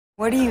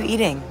What are you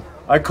eating?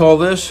 I call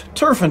this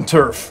Turf and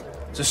Turf.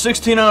 It's a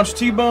 16-ounce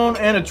T-bone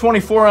and a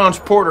 24-ounce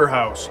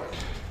porterhouse.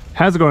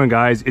 How's it going,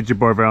 guys? It's your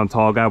boy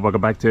RandomTallGuy. Welcome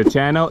back to the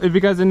channel. If you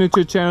guys are new to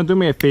the channel, do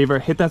me a favor,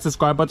 hit that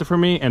subscribe button for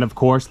me, and of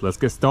course, let's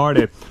get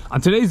started. On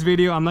today's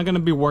video, I'm not going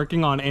to be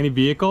working on any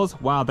vehicles.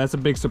 Wow, that's a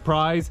big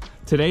surprise.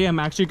 Today I'm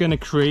actually going to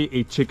create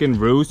a chicken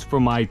roost for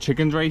my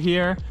chickens right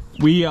here.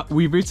 We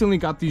recently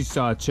got these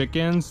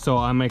chickens, so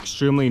I'm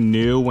extremely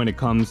new when it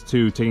comes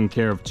to taking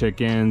care of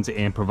chickens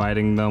and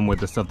providing them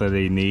with the stuff that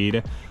they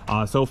need.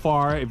 So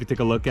far, if you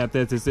take a look at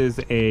this is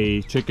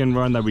a chicken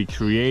run that we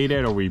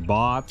created or we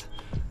bought.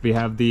 We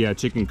have the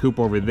chicken coop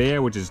over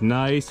there, which is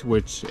nice,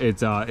 which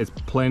it's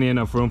plenty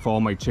enough room for all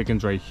my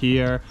chickens right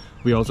here.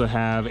 We also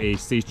have a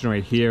station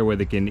right here where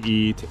they can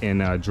eat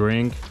and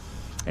drink.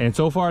 And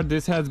so far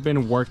this has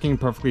been working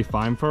perfectly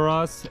fine for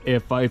us.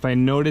 If I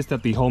notice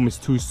that the home is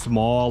too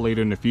small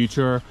later in the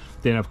future,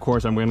 then of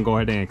course I'm gonna go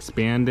ahead and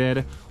expand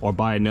it or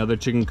buy another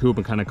chicken coop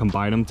and kind of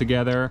combine them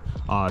together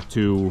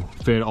to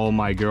fit all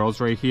my girls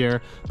right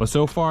here. But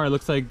so far it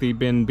looks like they've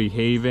been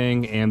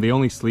behaving and they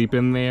only sleep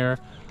in there.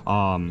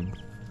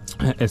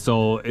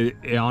 So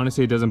it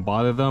honestly doesn't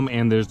bother them,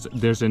 and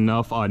there's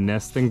enough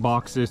nesting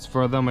boxes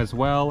for them as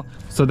well,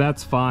 so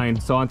that's fine.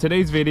 So on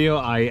today's video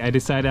I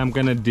decided I'm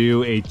gonna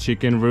do a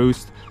chicken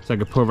roost, so I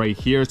could put right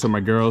here so my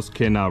girls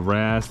can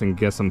rest and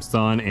get some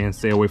sun and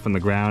stay away from the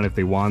ground if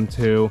they want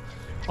to.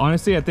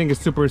 Honestly, I think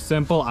it's super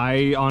simple.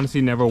 I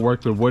honestly never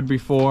worked with wood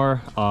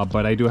before,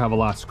 but I do have a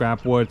lot of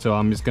scrap wood, so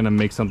I'm just gonna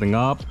make something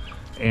up.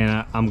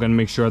 And I'm gonna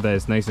make sure that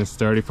it's nice and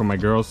sturdy for my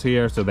girls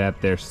here so that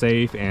they're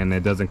safe and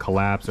it doesn't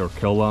collapse or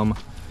kill them.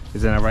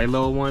 Isn't that right,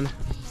 little one?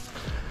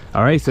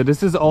 All right, so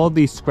this is all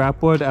the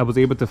scrap wood I was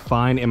able to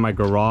find in my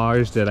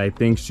garage that I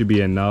think should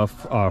be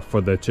enough for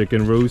the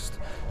chicken roost.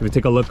 If you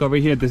take a look over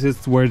here, this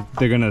is where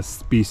they're gonna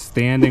be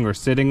standing or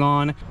sitting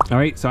on. All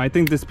right, so I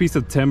think this piece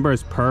of timber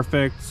is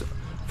perfect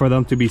for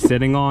them to be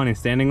sitting on and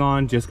standing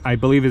on. Just, I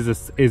believe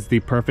is the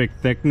perfect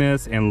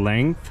thickness and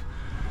length.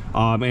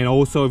 And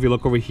also if you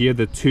look over here,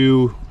 the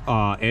two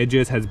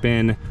edges has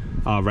been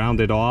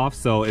rounded off,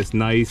 so it's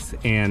nice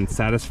and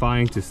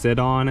satisfying to sit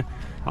on.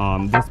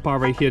 This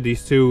part right here,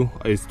 these two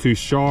is too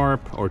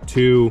sharp or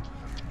too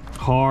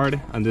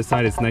hard. On this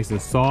side it's nice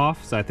and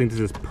soft, so I think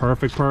this is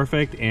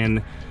perfect.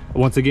 And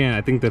once again,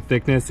 I think the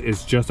thickness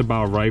is just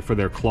about right for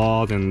their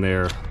claws and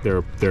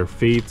their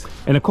feet.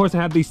 And of course I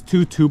have these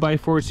two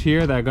 2x4s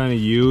here that I'm going to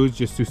use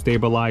just to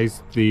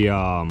stabilize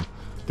the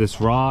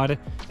this rod.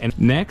 And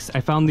next I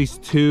found these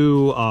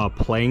two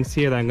planks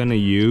here that I'm gonna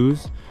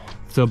use.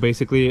 So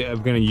basically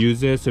I'm gonna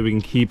use this so we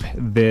can keep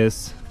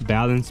this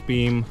balance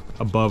beam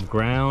above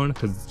ground,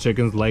 because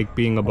chickens like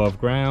being above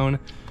ground.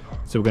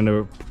 So we're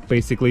gonna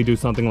basically do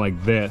something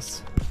like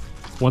this.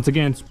 Once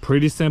again, it's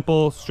pretty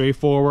simple,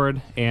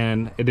 straightforward,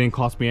 and it didn't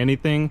cost me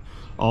anything.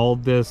 All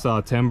this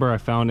timber I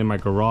found in my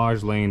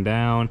garage laying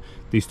down.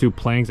 These two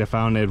planks I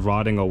found it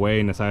rotting away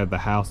in the side of the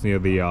house near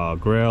the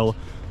grill.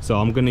 So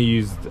I'm gonna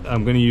use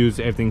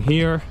everything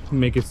here,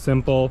 make it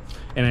simple,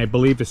 and I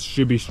believe this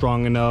should be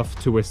strong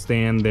enough to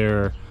withstand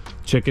their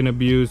chicken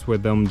abuse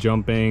with them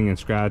jumping and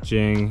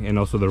scratching, and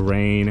also the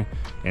rain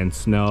and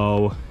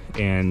snow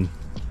and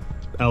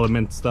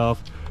element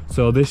stuff.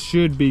 So this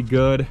should be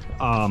good.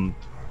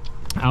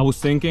 I was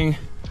thinking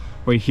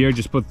right here,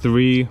 just put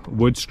 3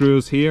 wood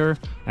screws here.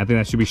 I think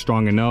that should be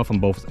strong enough on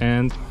both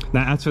ends.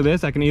 Now as for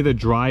this, I can either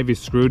drive a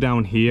screw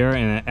down here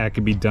and I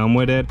could be done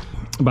with it.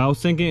 But I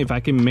was thinking if I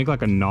can make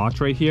like a notch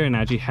right here and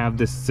actually have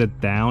this sit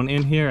down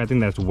in here, I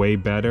think that's way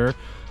better.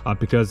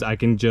 Because I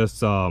can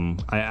just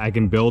I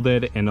can build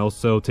it and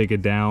also take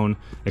it down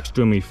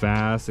extremely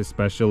fast,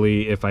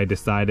 especially if I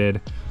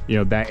decided, you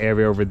know, that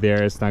area over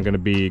there is not going to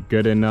be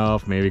good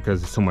enough, maybe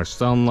because there's so much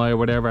sunlight or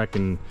whatever. I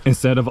can,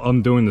 instead of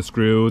undoing the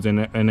screws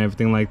and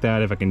everything like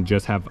that, if I can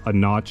just have a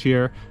notch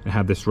here and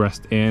have this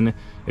rest in,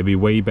 it'd be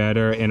way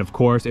better. And of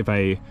course if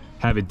I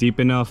have it deep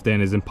enough, then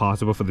it's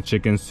impossible for the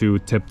chickens to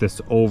tip this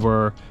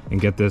over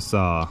and get this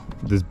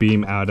this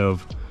beam out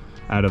of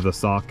the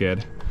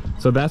socket.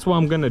 So that's what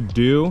I'm gonna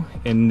do,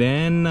 and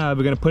then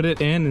we're gonna put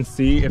it in and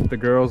see if the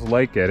girls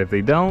like it. If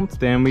they don't,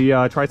 then we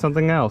try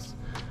something else.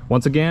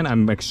 Once again,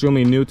 I'm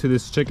extremely new to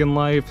this chicken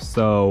life,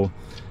 so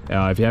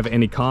if you have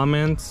any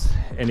comments,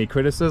 any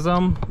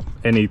criticism,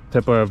 any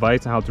tip or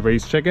advice on how to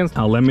raise chickens,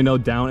 let me know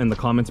down in the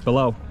comments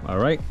below. All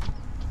right,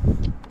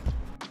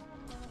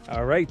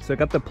 so I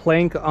got the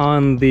plank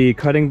on the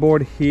cutting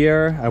board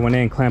here. I went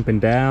in and clamping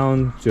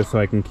down just so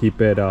I can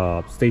keep it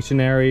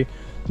stationary.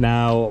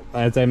 Now,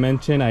 as I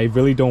mentioned, I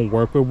really don't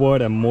work with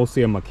wood. I'm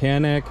mostly a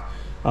mechanic,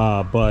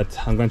 but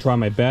I'm gonna try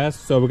my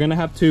best. So we're gonna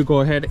have to go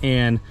ahead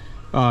and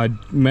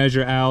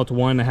measure out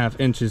 1.5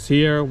 inches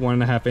here,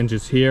 1.5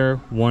 inches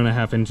here,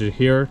 1.5 inches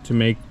here to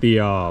make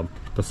the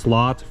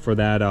slot for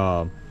that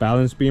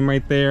balance beam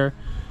right there.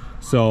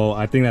 So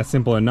I think that's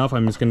simple enough.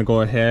 I'm just gonna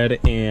go ahead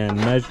and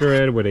measure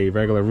it with a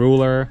regular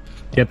ruler,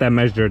 get that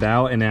measured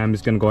out, and then I'm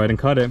just gonna go ahead and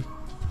cut it.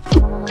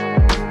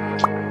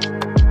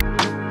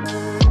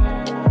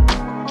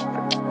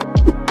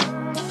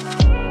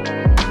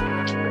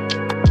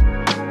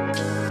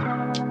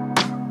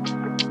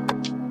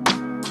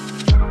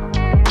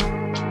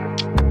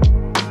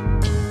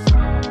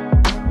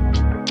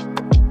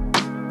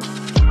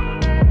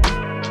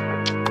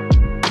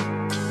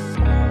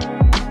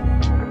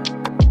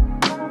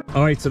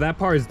 right, so that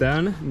part is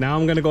done. Now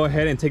I'm gonna go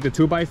ahead and take the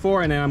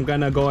 2x4 and then I'm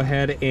gonna go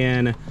ahead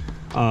and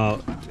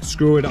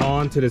screw it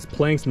on to this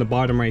planks in the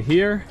bottom right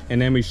here,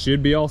 and then we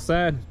should be all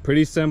set.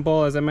 Pretty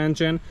simple, as I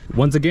mentioned.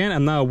 Once again,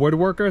 I'm not a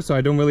woodworker, so I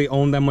don't really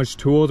own that much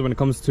tools when it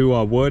comes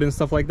to wood and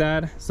stuff like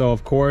that. So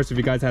of course, if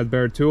you guys have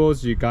better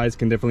tools, you guys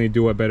can definitely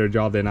do a better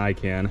job than I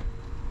can.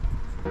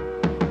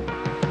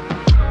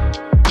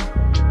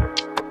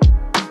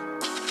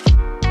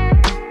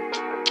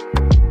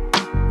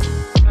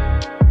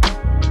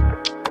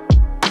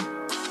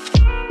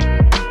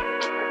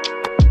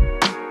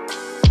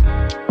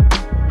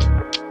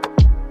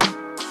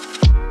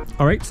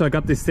 All right, so I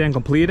got this stand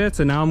completed.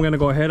 So now I'm gonna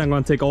go ahead, I'm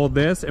gonna take all of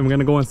this and we're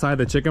gonna go inside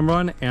the chicken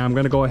run and I'm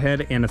gonna go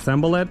ahead and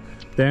assemble it.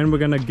 Then we're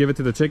gonna give it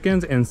to the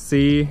chickens and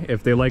see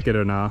if they like it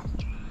or not.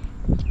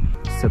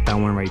 Set that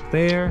one right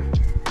there.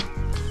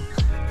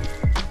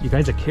 You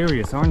guys are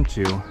curious, aren't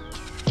you?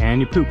 And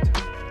you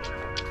pooped.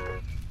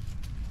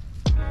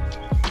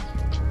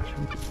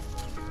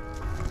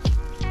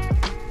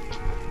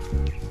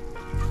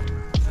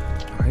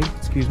 All right,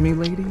 excuse me,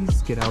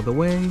 ladies, get out of the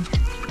way.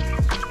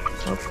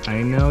 Oh,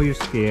 I know you're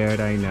scared,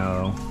 I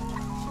know.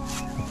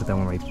 I'll put that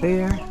one right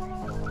there.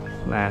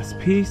 Last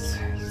piece.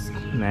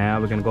 Now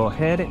we're gonna go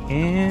ahead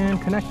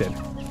and connect it.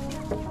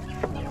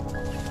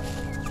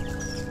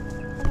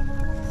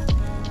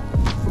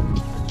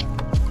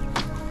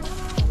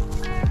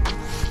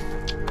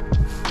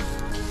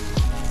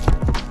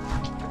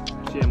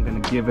 Actually, I'm gonna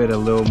give it a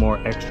little more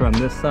extra on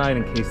this side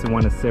in case you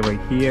want to sit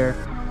right here.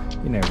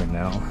 You never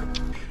know.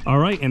 All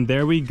right, and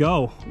there we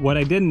go. What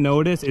I didn't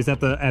notice is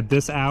that at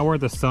this hour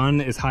the sun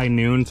is high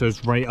noon, so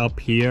it's right up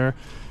here.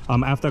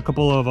 After a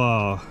couple of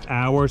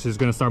hours, it's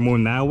gonna start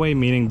moving that way,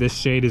 meaning this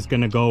shade is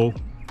gonna go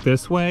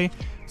this way,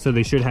 so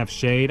they should have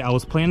shade. I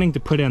was planning to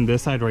put it on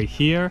this side right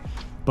here,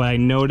 but I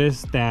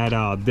noticed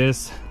that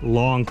this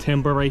long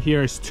timber right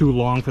here is too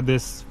long for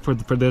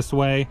this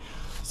way,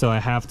 so I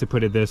have to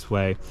put it this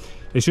way.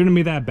 It shouldn't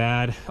be that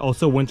bad.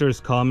 Also, winter is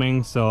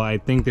coming, so I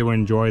think they will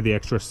enjoy the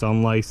extra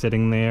sunlight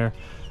sitting there.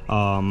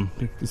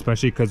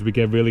 Especially because we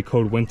get really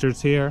cold winters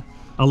here.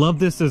 I love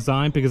this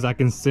design because I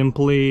can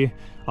simply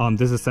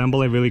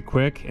disassemble it really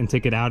quick and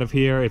take it out of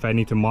here if I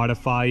need to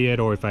modify it,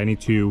 or if I need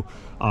to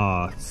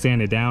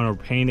sand it down or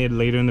paint it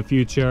later in the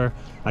future.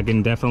 I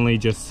can definitely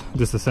just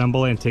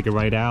disassemble it and take it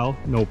right out,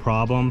 no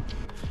problem.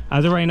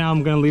 As of right now,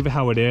 I'm gonna leave it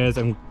how it is.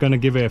 I'm gonna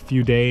give it a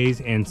few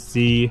days and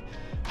see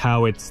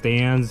how it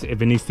stands.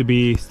 If it needs to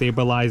be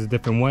stabilized a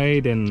different way,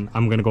 then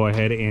I'm gonna go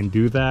ahead and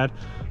do that.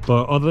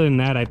 But other than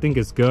that, I think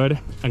it's good.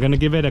 I'm gonna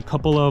give it a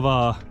couple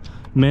of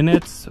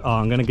minutes.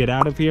 I'm gonna get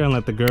out of here and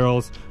let the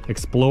girls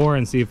explore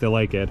and see if they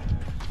like it.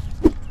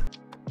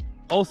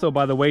 Also,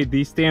 by the way,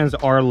 these stands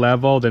are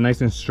level, they're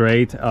nice and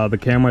straight. The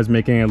camera is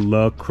making it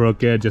look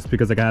crooked just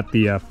because I got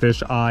the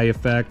fish eye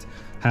effect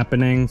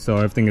happening, so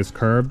everything is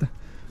curved.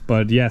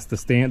 But yes,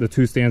 the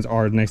two stands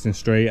are nice and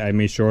straight. I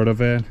made sure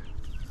of it.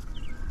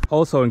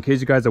 Also, in case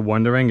you guys are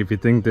wondering if you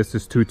think this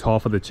is too tall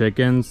for the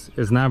chickens,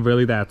 it's not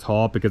really that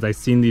tall because I've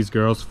seen these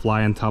girls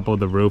fly on top of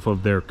the roof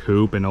of their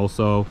coop, and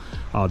also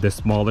this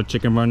smaller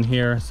chicken run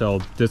here. So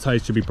this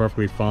height should be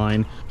perfectly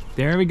fine.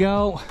 There we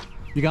go.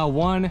 You got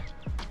one.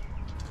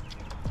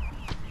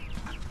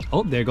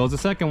 Oh, there goes the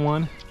second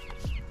one.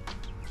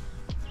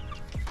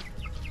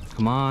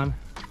 Come on.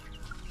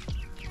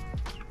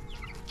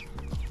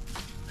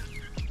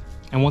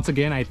 And once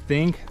again, I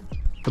think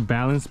the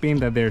balance beam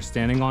that they're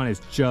standing on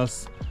is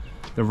just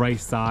the right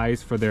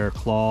size for their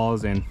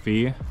claws and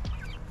feet.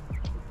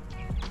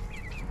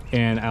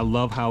 And I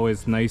love how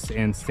it's nice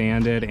and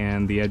sanded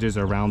and the edges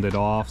are rounded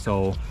off,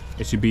 so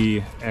it should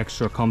be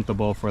extra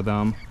comfortable for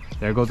them.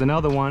 There goes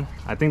another one.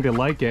 I think they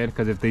like it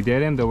because if they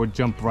didn't, they would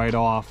jump right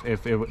off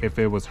if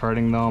it was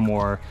hurting them,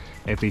 or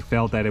if they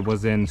felt that it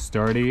wasn't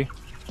sturdy.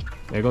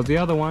 There goes the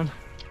other one.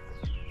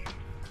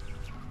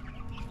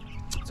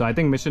 So I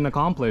think mission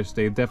accomplished.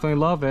 They definitely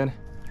love it.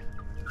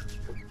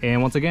 And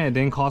once again, it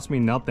didn't cost me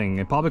nothing.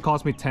 It probably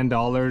cost me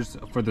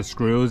 $10 for the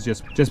screws,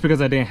 just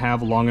because I didn't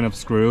have long enough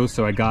screws,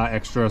 so I got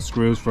extra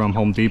screws from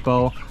Home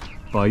Depot.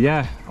 But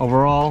yeah,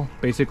 overall,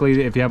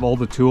 basically, if you have all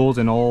the tools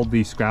and all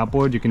the scrap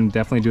wood, you can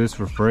definitely do this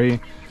for free.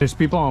 There's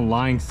people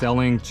online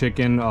selling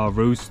chicken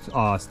roost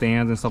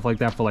stands and stuff like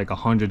that for like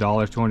 $100,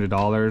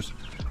 $200.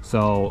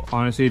 So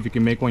honestly, if you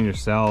can make one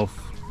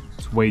yourself,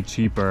 it's way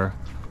cheaper.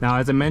 Now,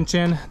 as I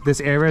mentioned,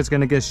 this area is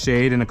gonna get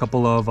shade in a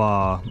couple of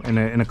in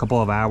a couple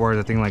of hours.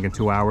 I think like in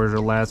 2 hours or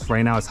less.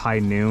 Right now it's high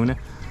noon,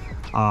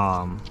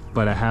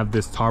 but I have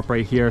this tarp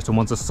right here. So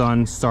once the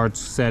sun starts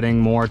setting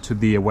more to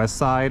the west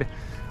side,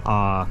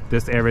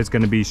 this area is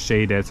gonna be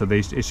shaded, so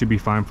it should be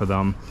fine for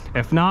them.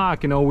 If not, I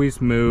can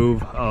always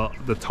move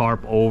the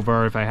tarp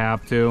over if I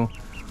have to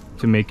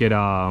make it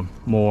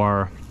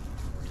more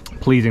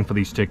pleasing for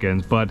these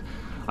chickens. But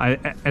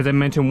as I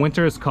mentioned,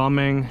 winter is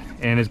coming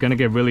and it's gonna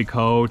get really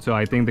cold, so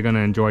I think they're gonna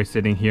enjoy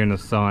sitting here in the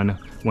sun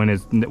when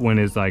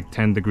it's like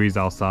 10 degrees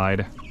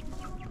outside,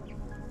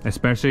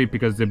 especially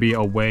because they'll be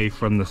away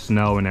from the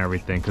snow and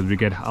everything, because we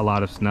get a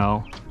lot of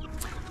snow.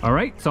 All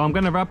right, so I'm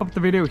gonna wrap up the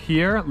video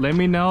here. Let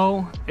me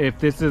know if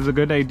this is a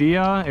good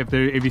idea. If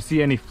you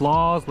see any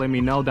flaws, let me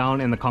know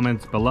down in the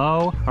comments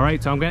below. All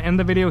right, so I'm gonna end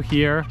the video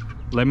here.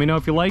 Let me know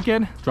if you like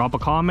it. Drop a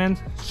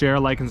comment, share,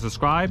 like, and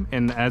subscribe.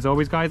 And as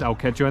always, guys, I'll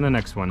catch you in the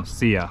next one.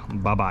 See ya.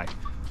 Bye-bye.